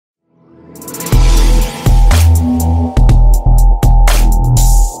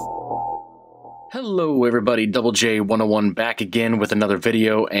Hello everybody, Double J101 back again with another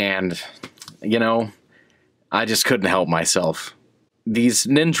video, and you know, I just couldn't help myself. These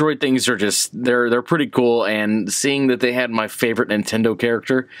Nendoroid things are just, they're pretty cool, and seeing that they had my favorite Nintendo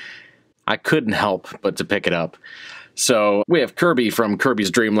character, I couldn't help but to pick it up. So we have Kirby from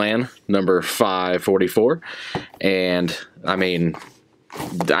Kirby's Dream Land, number 544, and I mean,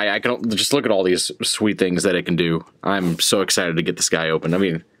 I can just look at all these sweet things that it can do. I'm so excited to get this guy open. I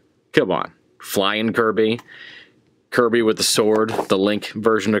mean, come on. Flying Kirby, Kirby with the sword, the Link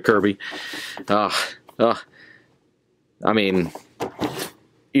version of Kirby. I mean,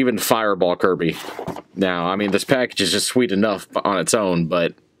 even Fireball Kirby. Now, I mean, this package is just sweet enough on its own,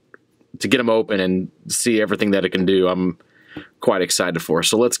 but to get him open and see everything that it can do, I'm quite excited for.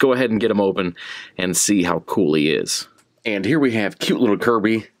 So let's go ahead and get him open and see how cool he is. And here we have cute little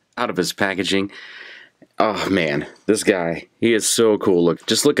Kirby out of his packaging. Oh man, this guy, he is so cool. Look,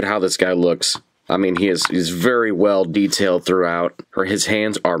 just look at how this guy looks. I mean, he's very well detailed throughout. His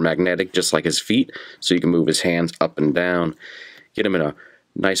hands are magnetic, just like his feet, so you can move his hands up and down. Get him in a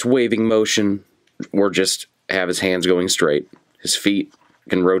nice waving motion, or just have his hands going straight. His feet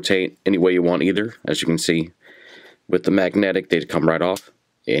can rotate any way you want either, as you can see. With the magnetic, they come right off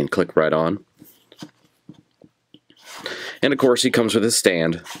and click right on. And of course, he comes with his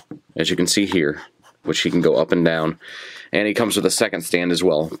stand, as you can see here, which he can go up and down, and he comes with a second stand as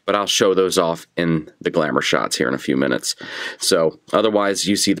well, but I'll show those off in the glamour shots here in a few minutes. So otherwise,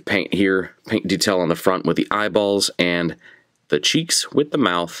 you see the paint here, paint detail on the front with the eyeballs and the cheeks with the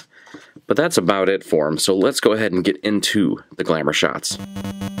mouth, but that's about it for him. So let's go ahead and get into the glamour shots.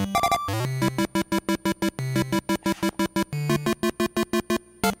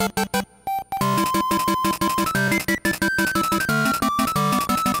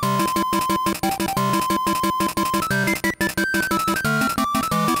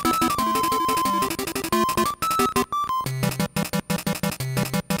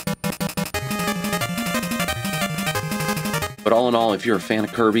 But all in all, if you're a fan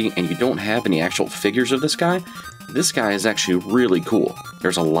of Kirby and you don't have any actual figures of this guy is actually really cool.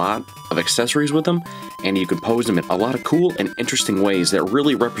 There's a lot of accessories with him, and you can pose him in a lot of cool and interesting ways that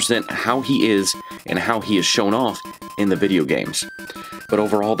really represent how he is and how he is shown off in the video games. But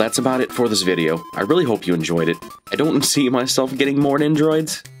overall, that's about it for this video. I really hope you enjoyed it. I don't see myself getting more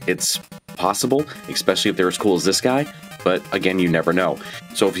Nendoroids. It's possible, especially if they're as cool as this guy. But again, you never know.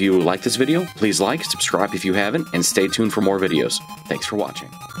 So if you like this video, please like, subscribe if you haven't, and stay tuned for more videos. Thanks for watching.